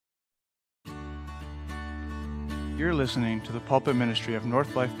You're listening to the pulpit ministry of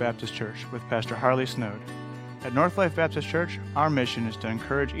North Life Baptist Church with Pastor Harley Snowd. At North Life Baptist Church, our mission is to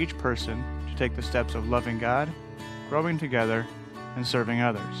encourage each person to take the steps of loving God, growing together, and serving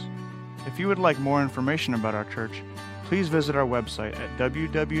others. If you would like more information about our church, please visit our website at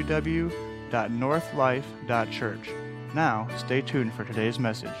www.northlife.church. Now, stay tuned for today's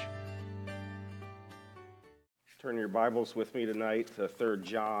message. Turn your Bibles with me tonight to 3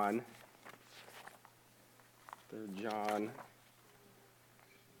 John. 3 John.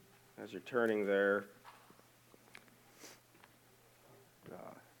 As you're turning there,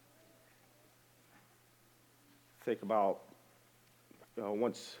 think about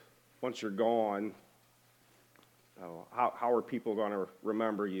once you're gone, how are people going to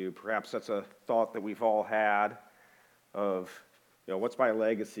remember you? Perhaps that's a thought that we've all had of, what's my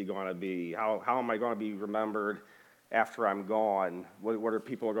legacy going to be? How am I going to be remembered after I'm gone? What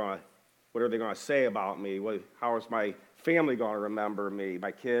are they going to say about me? How is my family going to remember me?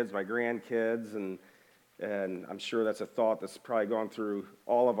 My kids, my grandkids, and I'm sure that's a thought that's probably gone through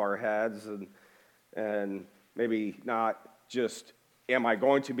all of our heads, and maybe not just, am I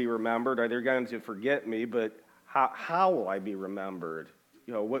going to be remembered? Are they going to forget me? But how will I be remembered?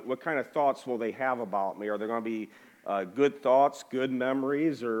 What kind of thoughts will they have about me? Are there going to be good thoughts, good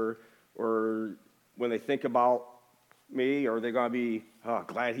memories, or when they think about me, are they going to be,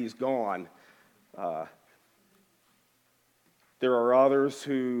 glad he's gone? There are others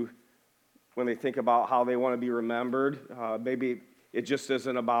who, when they think about how they want to be remembered, maybe it just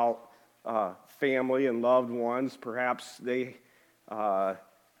isn't about family and loved ones. Perhaps they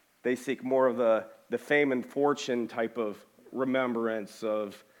seek more of the fame and fortune type of remembrance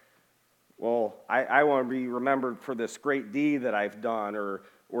of, I want to be remembered for this great deed that I've done, or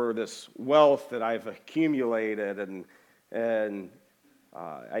this wealth that I've accumulated, and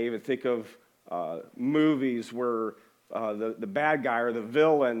I even think of movies where the bad guy or the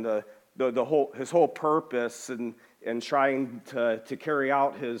villain, his whole purpose and trying to carry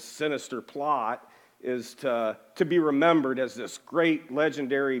out his sinister plot is to be remembered as this great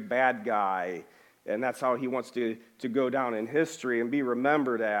legendary bad guy, and that's how he wants to go down in history and be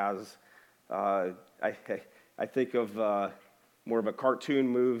remembered as. I think of more of a cartoon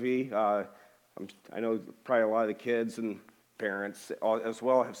movie. I know probably a lot of the kids and parents as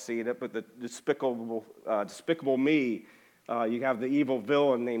well have seen it, but the Despicable Me. You have the evil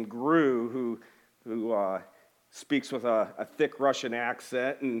villain named Gru who speaks with a thick Russian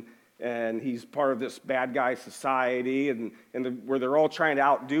accent, and he's part of this bad guy society, and where they're all trying to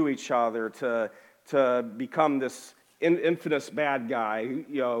outdo each other to become this infamous bad guy,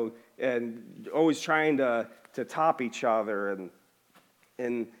 and always trying to top each other,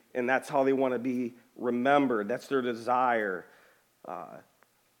 and that's how they want to be remembered. That's their desire. But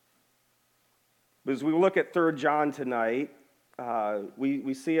as we look at 3 John tonight,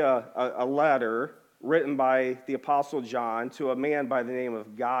 we see a letter written by the Apostle John to a man by the name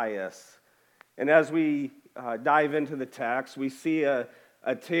of Gaius. And as we dive into the text, we see a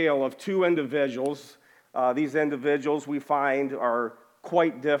tale of two individuals. These individuals we find are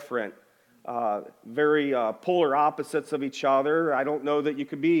quite different, very polar opposites of each other. I don't know that you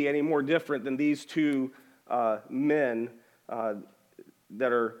could be any more different than these two men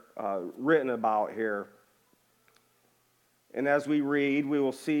that are written about here. And as we read, we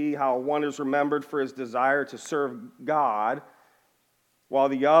will see how one is remembered for his desire to serve God, while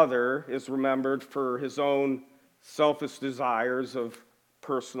the other is remembered for his own selfish desires of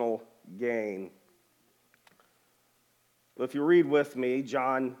personal gain. If you read with me,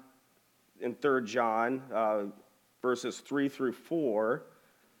 John in 3 John, verses 3 through 4,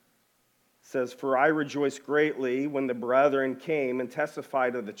 says, "For I rejoiced greatly when the brethren came and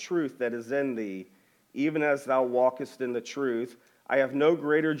testified of the truth that is in thee, even as thou walkest in the truth. I have no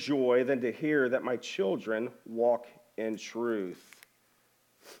greater joy than to hear that my children walk in truth."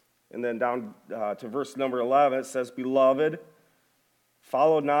 And then down to verse number 11, it says, "Beloved,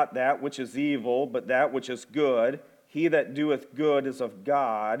 follow not that which is evil, but that which is good. He that doeth good is of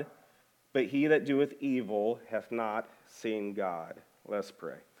God, but he that doeth evil hath not seen God." Let's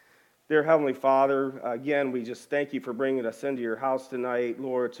pray. Dear Heavenly Father, again, we just thank you for bringing us into your house tonight,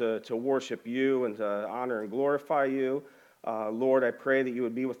 Lord, to worship you and to honor and glorify you. Lord, I pray that you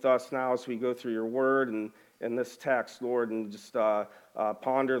would be with us now as we go through your word and in this text, Lord, and just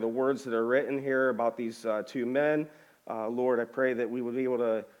ponder the words that are written here about these two men. Lord, I pray that we would be able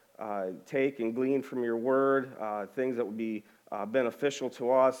to take and glean from your word things that would be beneficial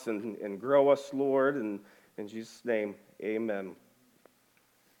to us and grow us, Lord. And in Jesus' name, amen.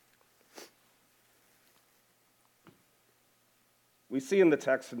 We see in the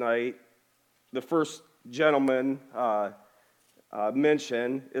text tonight the first gentleman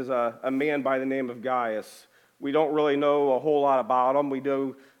mentioned is a man by the name of Gaius. We don't really know a whole lot about him.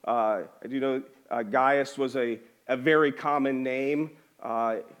 I do know Gaius was a very common name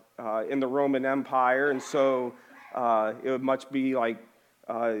in the Roman Empire, and so it would much be like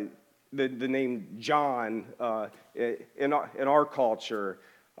the name John in our culture.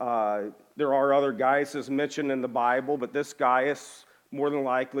 There are other Gaiuses mentioned in the Bible, but this Gaius more than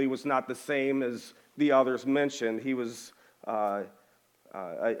likely was not the same as the others mentioned. He was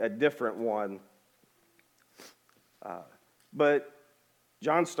a different one. But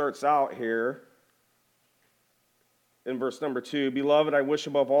John starts out here in verse number 2, "Beloved, I wish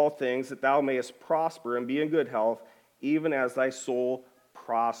above all things that thou mayest prosper and be in good health, even as thy soul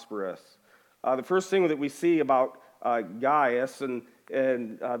prospereth." The first thing that we see about Gaius and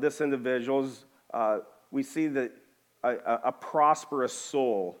this individual is we see that a prosperous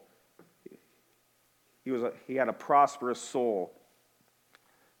soul. He had a prosperous soul.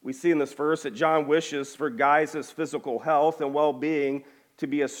 We see in this verse that John wishes for Gaius' physical health and well-being to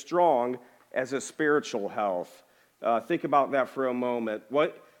be as strong as his spiritual health. Think about that for a moment.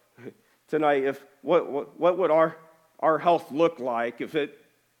 What would our health look like if it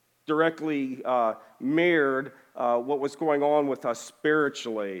directly mirrored what was going on with us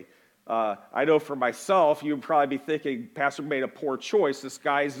spiritually? I know for myself, you'd probably be thinking, Pastor made a poor choice. This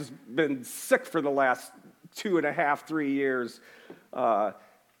guy's been sick for the last 2.5, 3 years.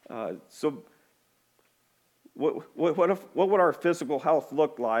 So what would our physical health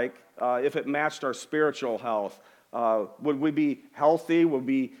look like if it matched our spiritual health? Would we be healthy? Would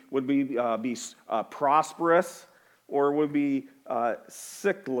we be prosperous? Or would we be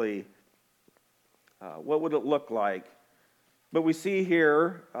sickly? What would it look like? But we see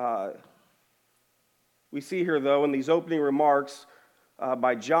here, though, in these opening remarks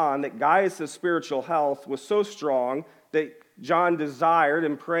by John, that Gaius' spiritual health was so strong that John desired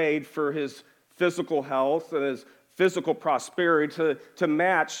and prayed for his physical health and his physical prosperity to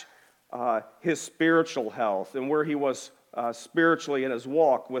match his spiritual health and where he was spiritually in his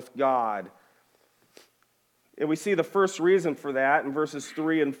walk with God. And we see the first reason for that in verses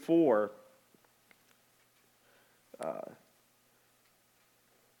 3 and 4.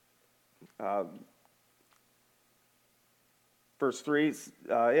 Verse 3,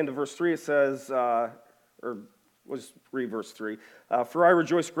 end of verse 3, it says, let's read verse 3. "For I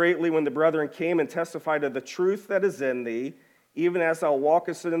rejoiced greatly when the brethren came and testified of the truth that is in thee, even as thou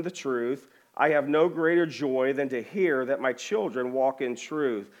walkest in the truth. I have no greater joy than to hear that my children walk in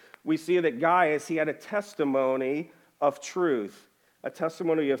truth." We see that Gaius, he had a testimony of truth, a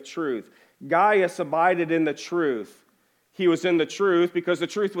testimony of truth. Gaius abided in the truth. He was in the truth because the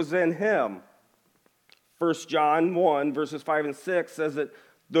truth was in him. 1 John 1, verses 5 and 6 says that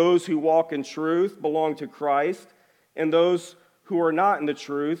those who walk in truth belong to Christ, and those who are not in the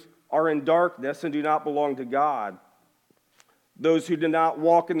truth are in darkness and do not belong to God. Those who do not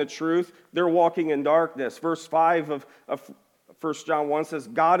walk in the truth, they're walking in darkness. Verse 5 of 1 John 1 says,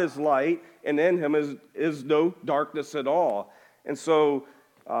 "God is light, and in him is no darkness at all." And so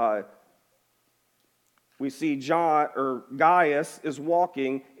we see Gaius is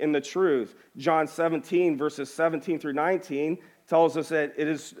walking in the truth. John 17, verses 17 through 19, tells us that it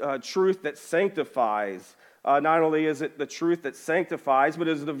is truth that sanctifies. Not only is it the truth that sanctifies, but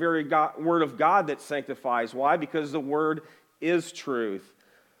it is the very Word of God that sanctifies. Why? Because the Word is truth.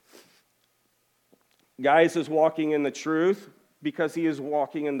 Gaius is walking in the truth because he is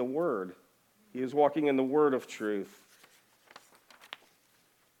walking in the Word. He is walking in the Word of truth.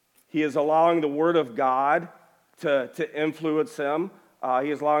 He is allowing the Word of God to influence him. He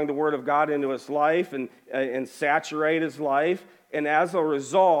is allowing the Word of God into his life and saturate his life. And as a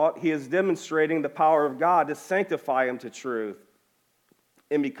result, he is demonstrating the power of God to sanctify him to truth.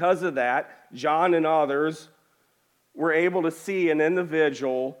 And because of that, John and others were able to see an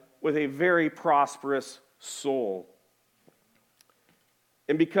individual with a very prosperous soul.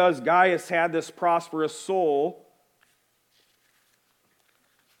 And because Gaius had this prosperous soul,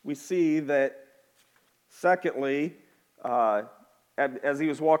 we see that, secondly, as he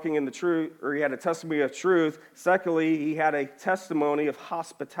was walking in the truth, or he had a testimony of truth, secondly, he had a testimony of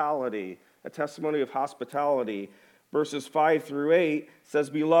hospitality. A testimony of hospitality. Verses 5 through 8 says,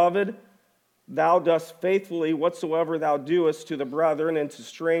 "Beloved, thou dost faithfully whatsoever thou doest to the brethren and to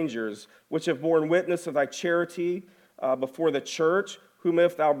strangers, which have borne witness of thy charity before the church, whom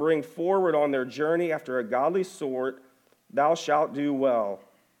if thou bring forward on their journey after a godly sort, thou shalt do well.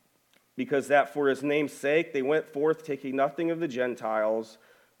 Because that for his name's sake they went forth taking nothing of the Gentiles,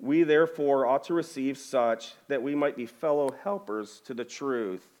 we therefore ought to receive such that we might be fellow helpers to the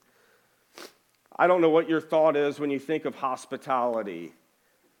truth." I don't know what your thought is when you think of hospitality.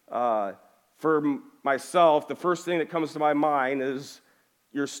 For myself, the first thing that comes to my mind is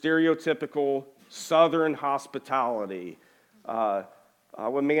your stereotypical Southern hospitality.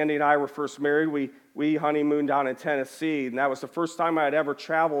 When Mandy and I were first married, we honeymooned down in Tennessee, and that was the first time I had ever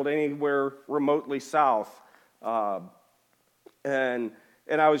traveled anywhere remotely south. And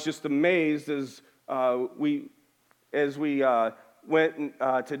I was just amazed as we went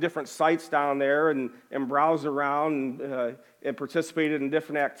to different sites down there and browsed around and participated in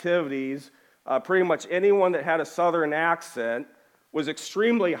different activities. Pretty much anyone that had a Southern accent was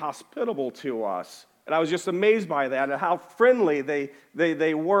extremely hospitable to us. And I was just amazed by that and how friendly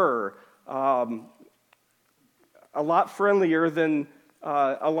they were. A lot friendlier than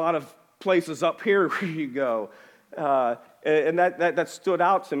a lot of places up here where you go. And that stood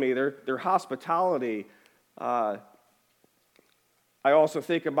out to me, their hospitality. I also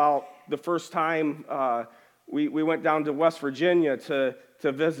think about the first time we went down to West Virginia to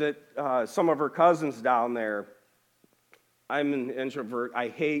visit some of her cousins down there. I'm an introvert. I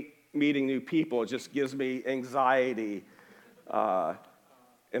hate meeting new people. It just gives me anxiety.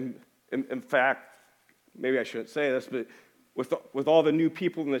 In fact, maybe I shouldn't say this, but with all the new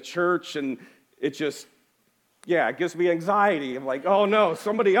people in the church, and it just, it gives me anxiety. I'm like, oh no,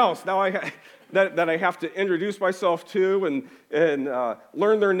 somebody else. Now that I have to introduce myself to and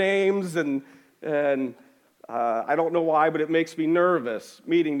learn their names, and I don't know why, but it makes me nervous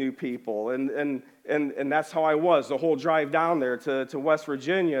meeting new people, and that's how I was the whole drive down there to West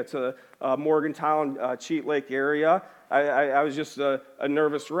Virginia, to Morgantown, Cheat Lake area. I was just a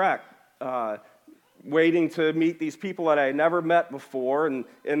nervous wreck, waiting to meet these people that I had never met before, and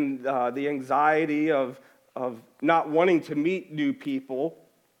the anxiety of not wanting to meet new people.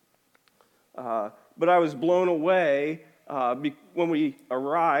 But I was blown away when we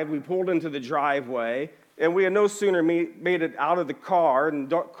arrived. We pulled into the driveway, and we had no sooner made it out of the car,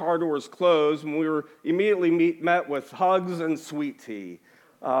 and car doors closed, and we were immediately met with hugs and sweet tea.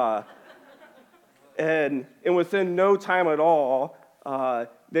 And within no time at all,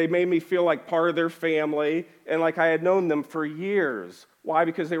 they made me feel like part of their family and like I had known them for years. Why?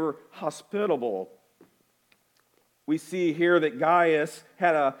 Because they were hospitable. We see here that Gaius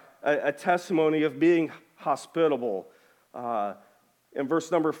had a testimony of being hospitable. In verse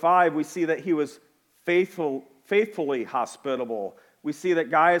number 5, we see that he was faithfully hospitable. We see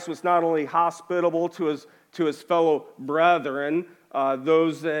that Gaius was not only hospitable to his fellow brethren,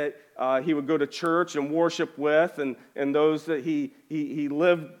 those that he would go to church and worship with, and those that he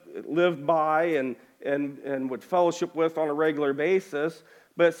lived by and would fellowship with on a regular basis,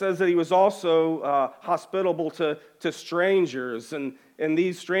 but it says that he was also hospitable to strangers, and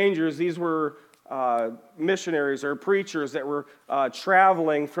these strangers, these were missionaries or preachers that were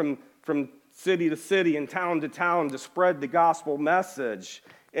traveling from city to city and town to town to spread the gospel message.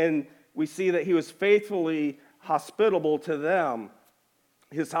 And we see that he was faithfully hospitable to them.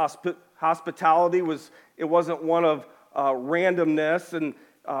 His hospitality wasn't one of randomness, and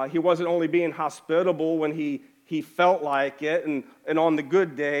he wasn't only being hospitable when he felt like it and on the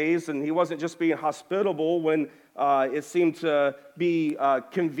good days, and he wasn't just being hospitable when it seemed to be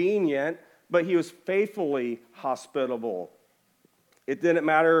convenient, but he was faithfully hospitable. It didn't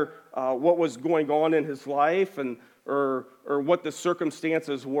matter what was going on in his life or what the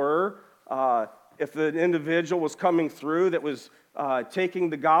circumstances were. If the individual was coming through that was taking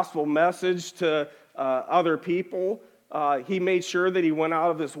the gospel message to other people, he made sure that he went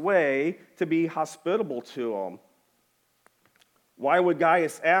out of his way to be hospitable to them. Why would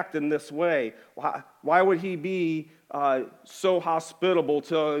Gaius act in this way? Why would he be so hospitable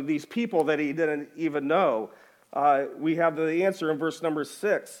to these people that he didn't even know? We have the answer in verse number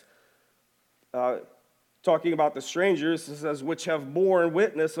 6. Talking about the strangers, it says, which have borne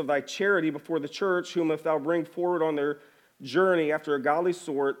witness of thy charity before the church, whom if thou bring forward on their journey after a godly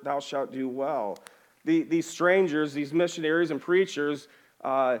sort, thou shalt do well. These strangers, these missionaries and preachers,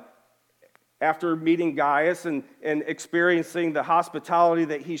 after meeting Gaius and experiencing the hospitality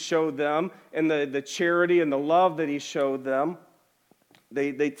that he showed them and the charity and the love that he showed them,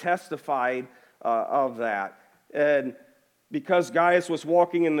 they testified of that. And because Gaius was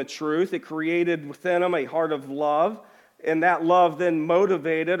walking in the truth, it created within him a heart of love, and that love then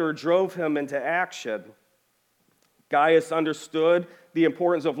motivated or drove him into action. Gaius understood the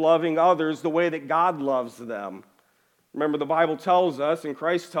importance of loving others the way that God loves them. Remember, the Bible tells us, and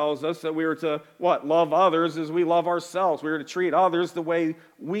Christ tells us, that we are to, love others as we love ourselves. We are to treat others the way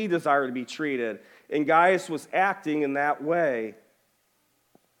we desire to be treated. And Gaius was acting in that way.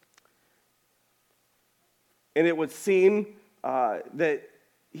 And it would seem that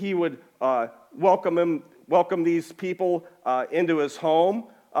welcome these people into his home,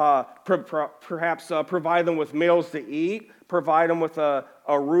 perhaps provide them with meals to eat, provide them with a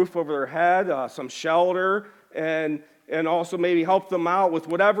roof over their head, some shelter, and also maybe help them out with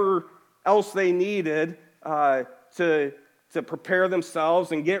whatever else they needed to prepare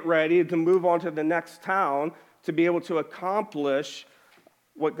themselves and get ready to move on to the next town to be able to accomplish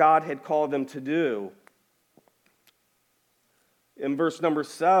what God had called them to do. In verse number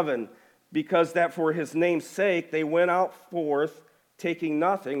 7, because that for his name's sake they went out forth, taking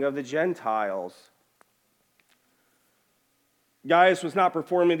nothing of the Gentiles. Gaius was not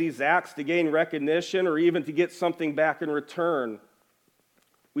performing these acts to gain recognition or even to get something back in return.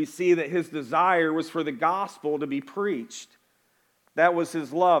 We see that his desire was for the gospel to be preached. That was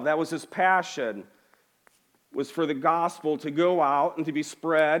his love, that was his passion, was for the gospel to go out and to be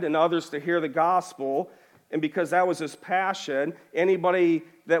spread and others to hear the gospel. And because that was his passion, anybody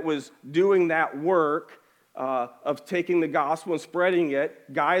that was doing that work of taking the gospel and spreading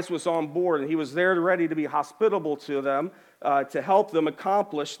it, Gaius was on board, and he was there ready to be hospitable to them, to help them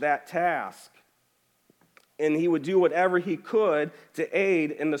accomplish that task. And he would do whatever he could to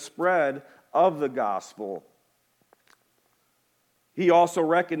aid in the spread of the gospel. He also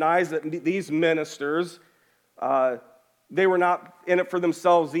recognized that these ministers, they were not in it for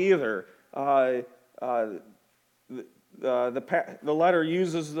themselves either. The letter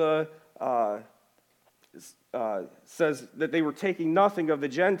uses says that they were taking nothing of the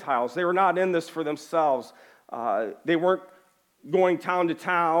Gentiles. They were not in this for themselves. They weren't going town to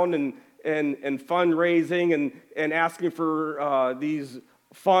town and fundraising and asking for these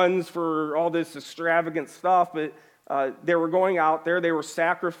funds for all this extravagant stuff, but they were going out there, they were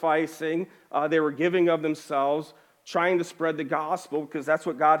sacrificing, they were giving of themselves, trying to spread the gospel because that's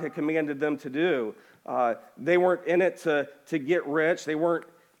what God had commanded them to do. They weren't in it to get rich. They weren't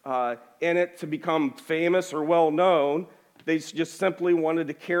in it to become famous or well-known. They just simply wanted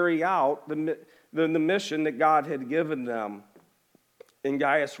to carry out the mission that God had given them. And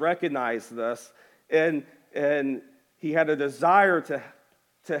Gaius recognized this, and he had a desire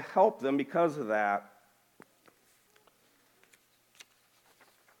to help them because of that.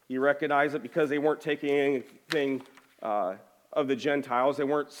 He recognized it because they weren't taking anything of the Gentiles. They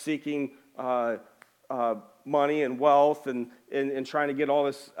weren't seeking money and wealth and trying to get all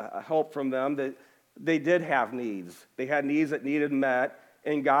this help from them. That they did have needs. They had needs that needed met,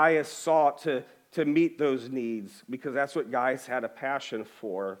 and Gaius sought to meet those needs because that's what Gaius had a passion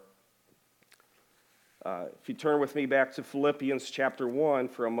for. If you turn with me back to Philippians chapter 1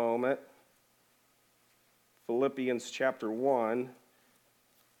 for a moment. Philippians chapter 1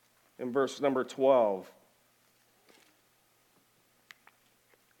 and verse number 12.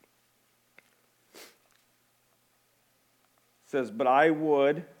 It says, But I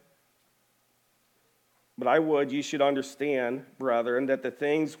would ye should understand, brethren, that the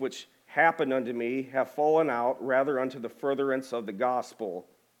things which happened unto me have fallen out rather unto the furtherance of the gospel,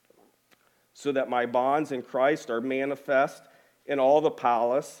 so that my bonds in Christ are manifest in all the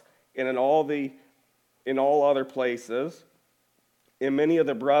palace and in all other places. And many of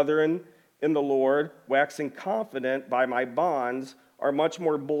the brethren in the Lord, waxing confident by my bonds, are much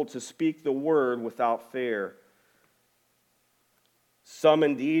more bold to speak the word without fear. Some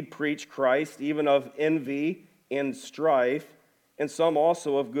indeed preach Christ, even of envy and strife, and some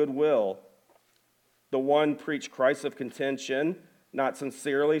also of goodwill. The one preached Christ of contention, not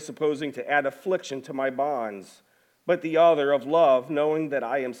sincerely, supposing to add affliction to my bonds, but the other of love, knowing that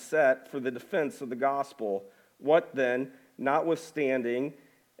I am set for the defense of the gospel. What then, notwithstanding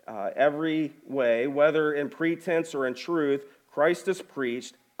every way, whether in pretense or in truth, Christ is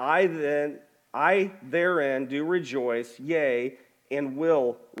preached, I therein do rejoice, yea, and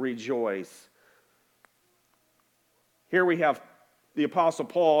will rejoice. Here we have the Apostle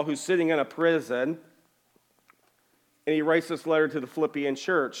Paul, who's sitting in a prison, and he writes this letter to the Philippian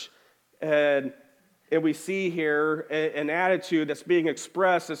church. And we see here an attitude that's being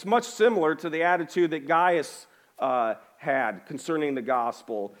expressed that's much similar to the attitude that Gaius had concerning the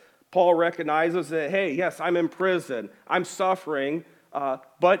gospel. Paul recognizes that, hey, yes, I'm in prison, I'm suffering,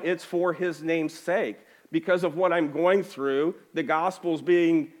 but it's for his name's sake. Because of what I'm going through, the gospel's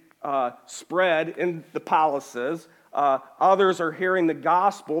being spread in the palaces. Others are hearing the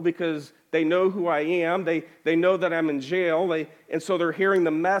gospel because they know who I am. They know that I'm in jail. And so they're hearing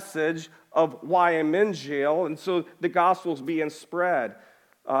the message of why I'm in jail. And so the gospel's being spread.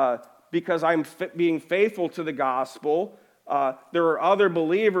 Because I'm being faithful to the gospel, there are other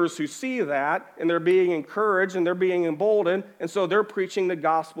believers who see that, and they're being encouraged, and they're being emboldened, and so they're preaching the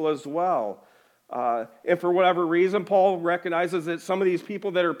gospel as well. And for whatever reason, Paul recognizes that some of these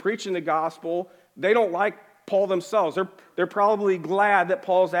people that are preaching the gospel, they don't like Paul themselves. They're probably glad that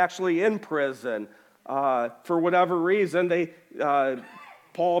Paul's actually in prison. For whatever reason,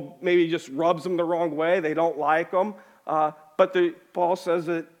 Paul maybe just rubs them the wrong way. They don't like him. But Paul says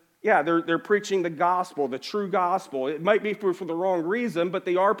that, yeah, they're preaching the gospel, the true gospel. It might be for the wrong reason, but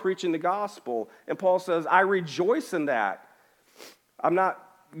they are preaching the gospel. And Paul says, I rejoice in that. I'm not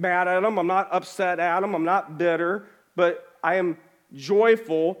mad at them. I'm not upset at them. I'm not bitter. But I am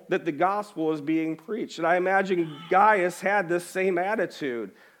joyful that the gospel is being preached. And I imagine Gaius had this same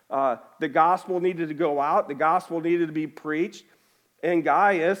attitude. The gospel needed to go out. The gospel needed to be preached. And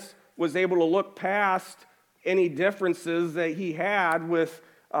Gaius was able to look past any differences that he had with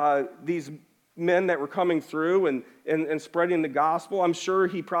these men that were coming through and spreading the gospel. I'm sure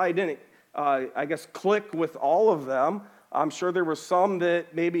he probably didn't, click with all of them. I'm sure there were some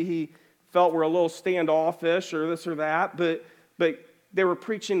that maybe he felt were a little standoffish or this or that, but they were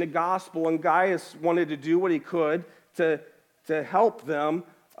preaching the gospel, and Gaius wanted to do what he could to help them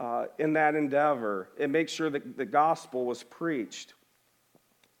in that endeavor and make sure that the gospel was preached.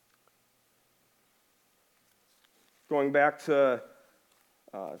 Going back to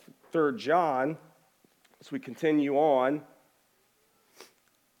 3 John, as we continue on,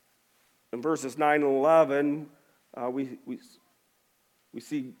 in verses 9 and 11, we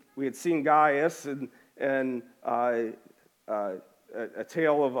had seen Gaius and a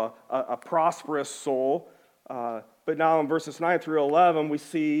tale of a prosperous soul, but now in verses 9 through 11, we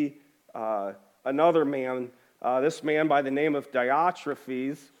see another man. This man by the name of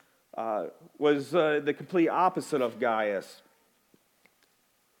Diotrephes was the complete opposite of Gaius.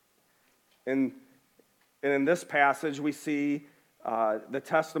 And in this passage, we see the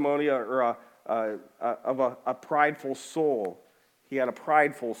testimony of a prideful soul. He had a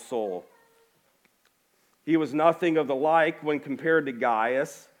prideful soul. He was nothing of the like when compared to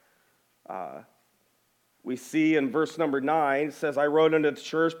Gaius. We see in verse number 9, it says, I wrote unto the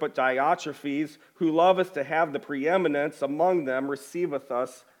church, but Diotrephes, who loveth to have the preeminence among them, receiveth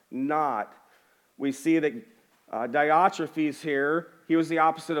us not. We see that Diotrephes here, he was the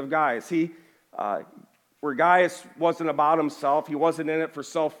opposite of Gaius. Where Gaius wasn't about himself, he wasn't in it for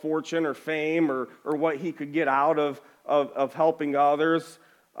self-fortune or fame or what he could get out of helping others.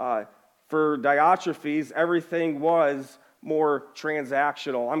 For Diotrephes, everything was more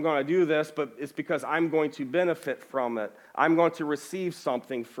transactional. I'm going to do this, but it's because I'm going to benefit from it. I'm going to receive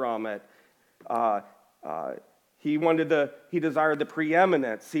something from it. He desired the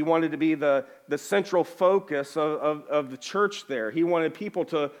preeminence. He wanted to be the central focus of the church there. He wanted people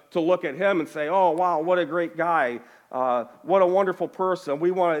to look at him and say, oh, wow, what a great guy. What a wonderful person.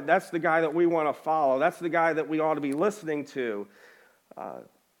 That's the guy that we want to follow. That's the guy that we ought to be listening to.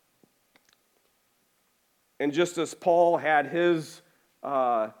 And just as Paul had his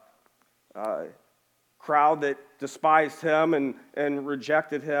crowd that despised him and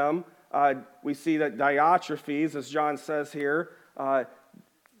rejected him, we see that Diotrephes, as John says here,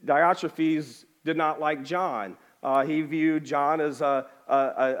 Diotrephes did not like John. He viewed John as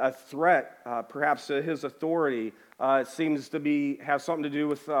a threat, perhaps to his authority. It seems to have something to do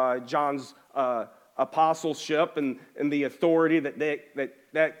with John's apostleship and the authority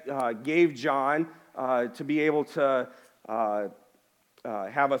that gave John to be able to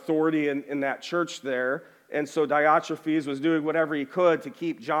have authority in that church there. And so Diotrephes was doing whatever he could to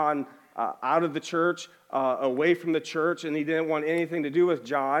keep John out of the church, away from the church, and he didn't want anything to do with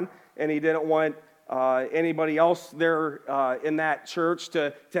John, and he didn't want anybody else there in that church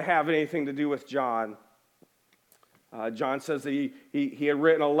to have anything to do with John. John says that he had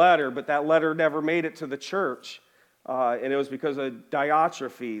written a letter, but that letter never made it to the church, and it was because of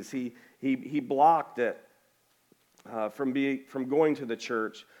Diotrephes. He blocked it from going to the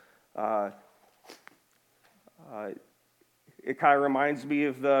church. It kind of reminds me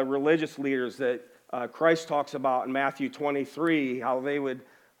of the religious leaders that Christ talks about in Matthew 23, how they would,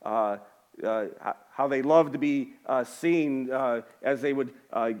 how they loved to be seen as they would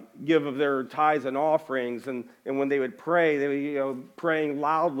give of their tithes and offerings, and when they would pray, they would praying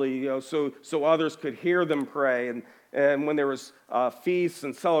loudly, so others could hear them pray, and when there was feasts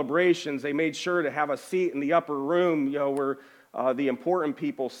and celebrations, they made sure to have a seat in the upper room, where the important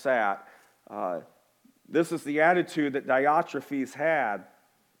people sat. This is the attitude that Diotrephes had.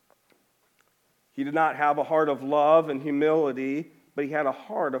 He did not have a heart of love and humility, but he had a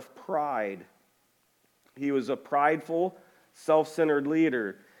heart of pride. He was a prideful, self-centered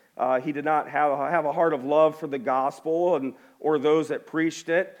leader. He did not have a heart of love for the gospel or those that preached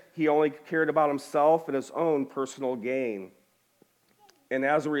it. He only cared about himself and his own personal gain. And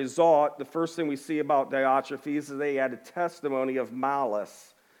as a result, the first thing we see about Diotrephes is they had a testimony of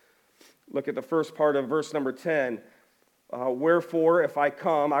malice. Look at the first part of verse number 10. Wherefore, if I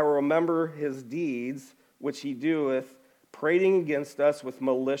come, I will remember his deeds, which he doeth, prating against us with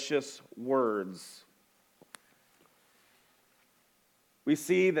malicious words. We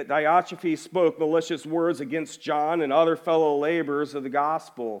see that Diotrephes spoke malicious words against John and other fellow laborers of the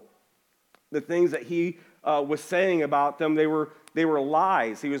gospel. The things that he was saying about them, they were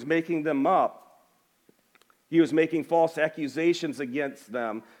lies. He was making them up. He was making false accusations against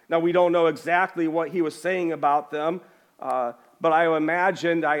them. Now, we don't know exactly what he was saying about them, but I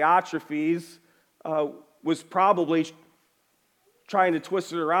imagine Diotrephes was probably trying to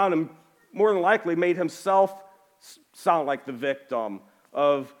twist it around and more than likely made himself sound like the victim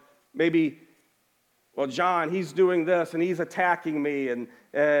of maybe, well, John, he's doing this and he's attacking me,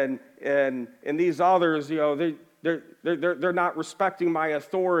 and these others, they're not respecting my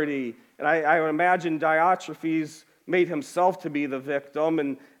authority. And I would imagine Diotrephes made himself to be the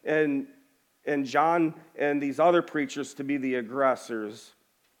victim, and John and these other preachers to be the aggressors.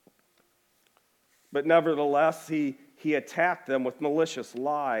 But nevertheless, he attacked them with malicious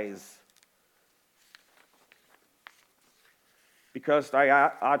lies. Because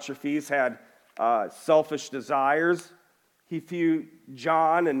Diotrephes had selfish desires, he viewed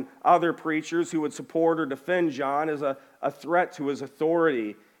John and other preachers who would support or defend John as a threat to his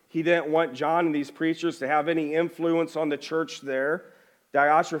authority. He didn't want John and these preachers to have any influence on the church there.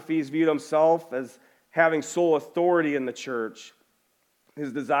 Diotrephes viewed himself as having sole authority in the church.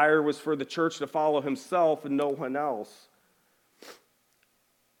 His desire was for the church to follow himself and no one else.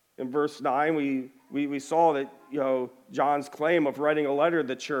 In verse 9, we saw that John's claim of writing a letter to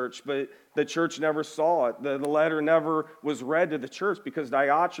the church, but the church never saw it. The letter never was read to the church because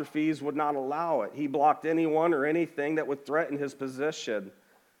Diotrephes would not allow it. He blocked anyone or anything that would threaten his position.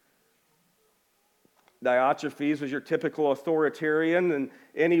 Diotrephes was your typical authoritarian, and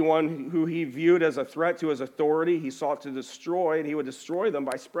anyone who he viewed as a threat to his authority, he sought to destroy, and he would destroy them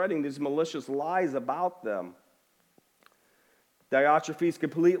by spreading these malicious lies about them. Diotrephes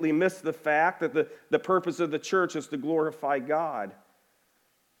completely missed the fact that the purpose of the church is to glorify God.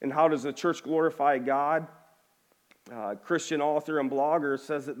 And how does the church glorify God? Christian author and blogger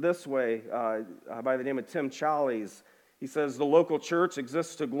says it this way by the name of Tim Challies. He says, the local church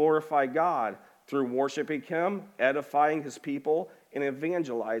exists to glorify God through worshiping Him, edifying His people, and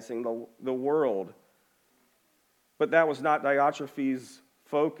evangelizing the world. But that was not Diotrephes'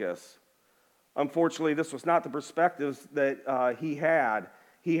 focus. Unfortunately, this was not the perspective that he had.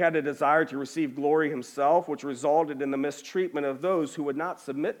 He had a desire to receive glory himself, which resulted in the mistreatment of those who would not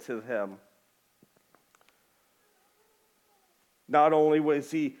submit to him. Not only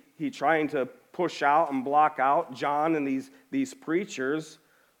was he trying to push out and block out John and these preachers,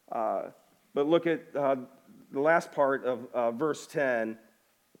 but look at the last part of verse 10.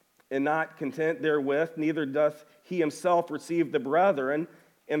 And not content therewith, neither doth he himself receive the brethren,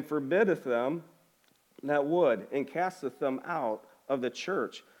 and forbiddeth them that would, and casteth them out of the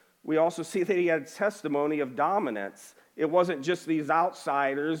church. We also see that he had testimony of dominance. It wasn't just these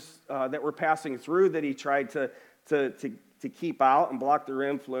outsiders that were passing through that he tried to keep out and block their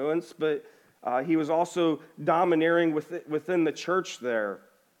influence, but he was also domineering within the church there.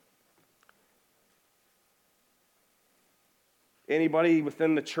 Anybody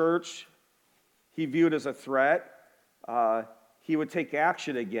within the church he viewed as a threat, he would take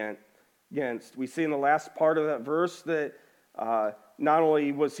action against. We see in the last part of that verse that not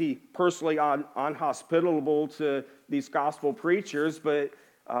only was he personally unhospitable to these gospel preachers, but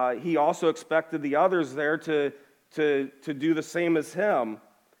he also expected the others there to do the same as him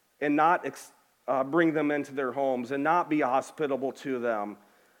and not bring them into their homes and not be hospitable to them.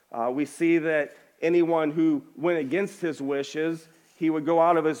 We see that anyone who went against his wishes, he would go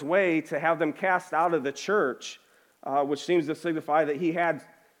out of his way to have them cast out of the church. Which seems to signify that he had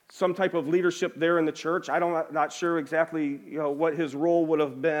some type of leadership there in the church. I'm not sure exactly what his role would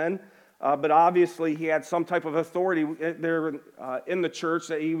have been, but obviously he had some type of authority there in the church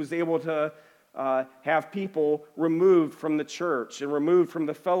that he was able to have people removed from the church and removed from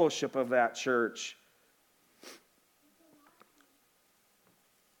the fellowship of that church.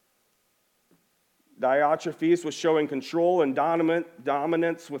 Diotrephes was showing control and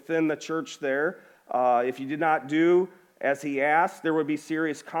dominance within the church there. If you did not do as he asked, there would be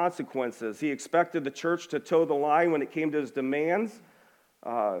serious consequences. He expected the church to toe the line when it came to his demands.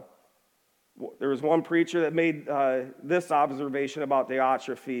 There was one preacher that made this observation about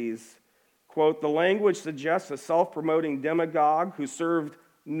Diotrephes. Quote, the language suggests a self-promoting demagogue who served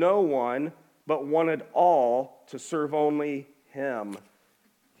no one but wanted all to serve only him.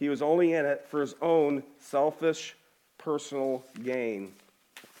 He was only in it for his own selfish, personal gain.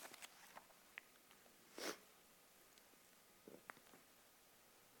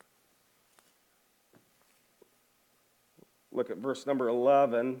 Look at verse number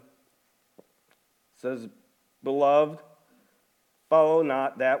 11. It says, "Beloved, follow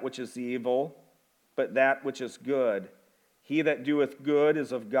not that which is evil, but that which is good. He that doeth good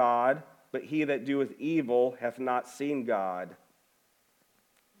is of God, but he that doeth evil hath not seen God."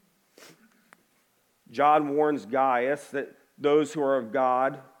 John warns Gaius that those who are of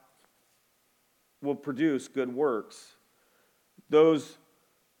God will produce good works. Those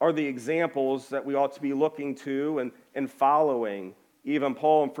are the examples that we ought to be looking to and following. Even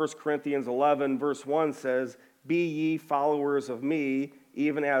Paul in 1 Corinthians 11, verse 1 says, "Be ye followers of me,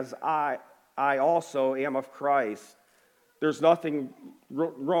 even as I also am of Christ." There's nothing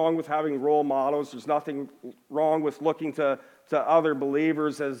wrong with having role models. There's nothing wrong with looking to other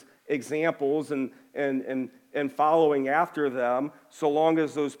believers as examples and following after them, so long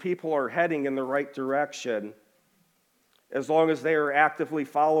as those people are heading in the right direction. As long as they are actively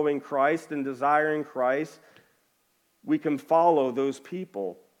following Christ and desiring Christ, we can follow those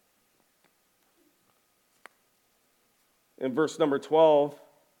people. In verse number 12,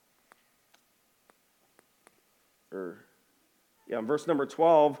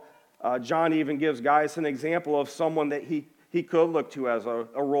 John even gives Gaius an example of someone that he could look to as a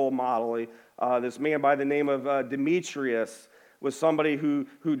role model. This man by the name of Demetrius was somebody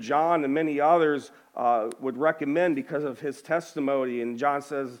who John and many others would recommend because of his testimony. And John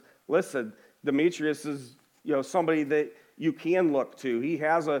says, listen, Demetrius is somebody that you can look to. He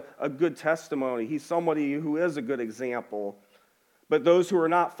has a good testimony. He's somebody who is a good example. But those who are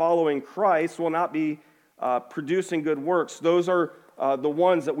not following Christ will not be producing good works. Those are the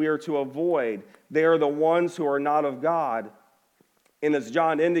ones that we are to avoid. They are the ones who are not of God. And as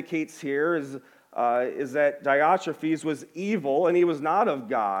John indicates here, is that Diotrephes was evil and he was not of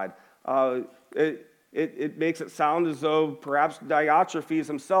God. It makes it sound as though perhaps Diotrephes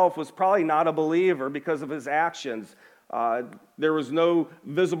himself was probably not a believer because of his actions. There was no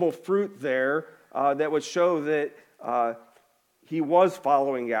visible fruit there that would show that he was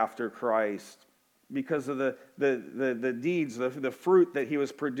following after Christ because of the deeds, the fruit that he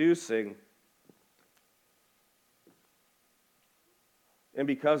was producing. And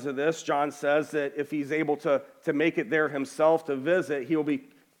because of this, John says that if he's able to make it there himself to visit, he will be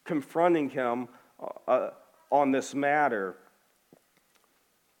confronting him on this matter.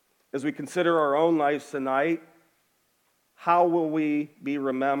 As we consider our own lives tonight, how will we be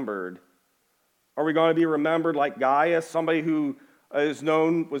remembered? Are we going to be remembered like Gaius, somebody who was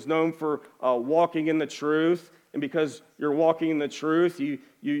known for walking in the truth, and because you're walking in the truth,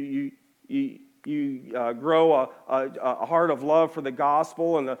 you grow a heart of love for the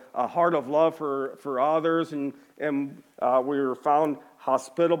gospel and a heart of love for others, and we are found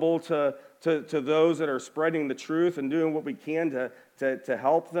hospitable to those that are spreading the truth and doing what we can to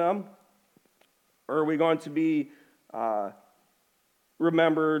help them? Or are we going to be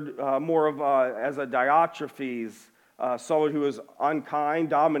remembered more of as a Diotrephes, someone who is unkind,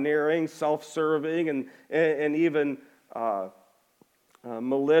 domineering, self-serving, and even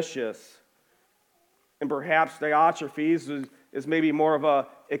malicious? And perhaps Diotrephes is maybe more of an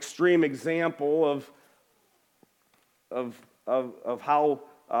extreme example of how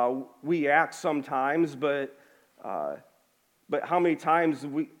we act sometimes, but how many times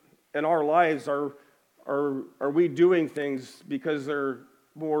in our lives are we doing things because they're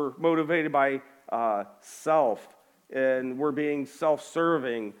more motivated by self, and we're being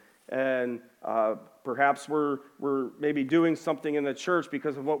self-serving, and perhaps we're maybe doing something in the church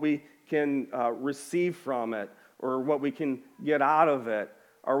because of what we can receive from it or what we can get out of it?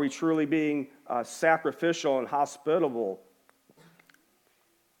 Are we truly being sacrificial and hospitable?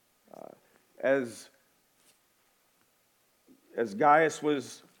 As Gaius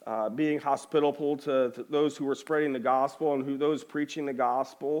was being hospitable to those who were spreading the gospel and those preaching the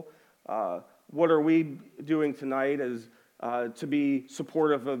gospel, what are we doing tonight as to be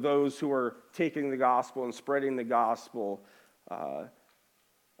supportive of those who are taking the gospel and spreading the gospel?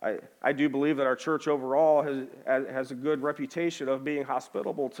 I do believe that our church overall has a good reputation of being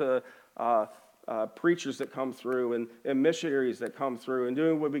hospitable to preachers that come through and missionaries that come through and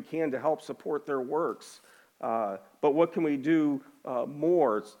doing what we can to help support their works. But what can we do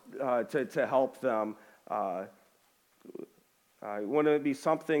more to help them? Wouldn't it be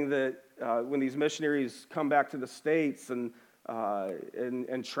something that when these missionaries come back to the States and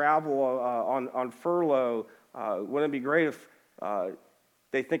travel on furlough, wouldn't it be great if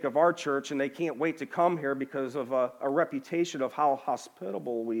They think of our church and they can't wait to come here because of a reputation of how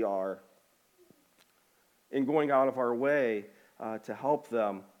hospitable we are in going out of our way to help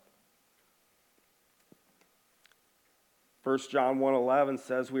them. 1 John 1:11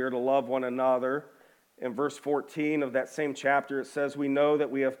 says we are to love one another. In verse 14 of that same chapter, it says, we know that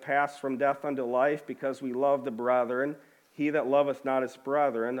we have passed from death unto life because we love the brethren. He that loveth not his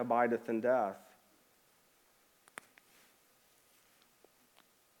brethren abideth in death.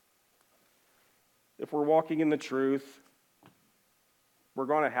 If we're walking in the truth, we're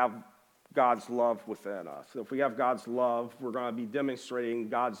going to have God's love within us. If we have God's love, we're going to be demonstrating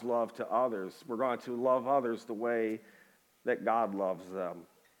God's love to others. We're going to love others the way that God loves them.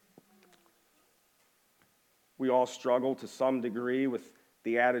 We all struggle to some degree with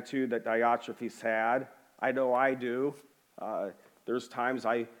the attitude that Diotrephes had. I know I do. There's times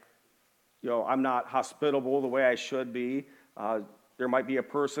I'm not hospitable the way I should be. There might be a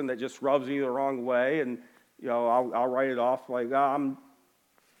person that just rubs me the wrong way, and I'll write it off like I'm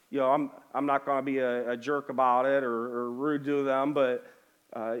not going to be a jerk about it or rude to them, but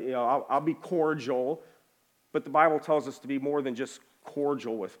I'll be cordial. But the Bible tells us to be more than just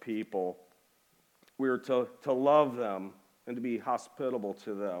cordial with people. We are to love them and to be hospitable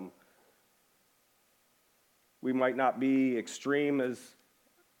to them. We might not be extreme as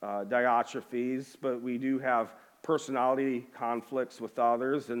Diotrephes, but we do have personality conflicts with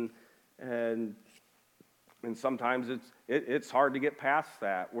others, and sometimes it's hard to get past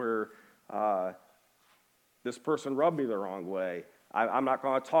that, where this person rubbed me the wrong way. I'm not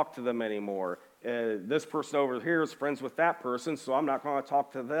going to talk to them anymore. This person over here is friends with that person, so I'm not going to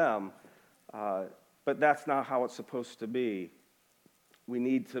talk to them. But that's not how it's supposed to be. We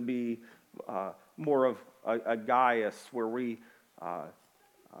need to be more of a Gaius, where we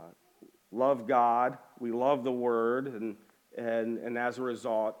love God, we love the Word, and as a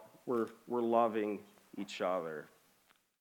result, we're loving each other.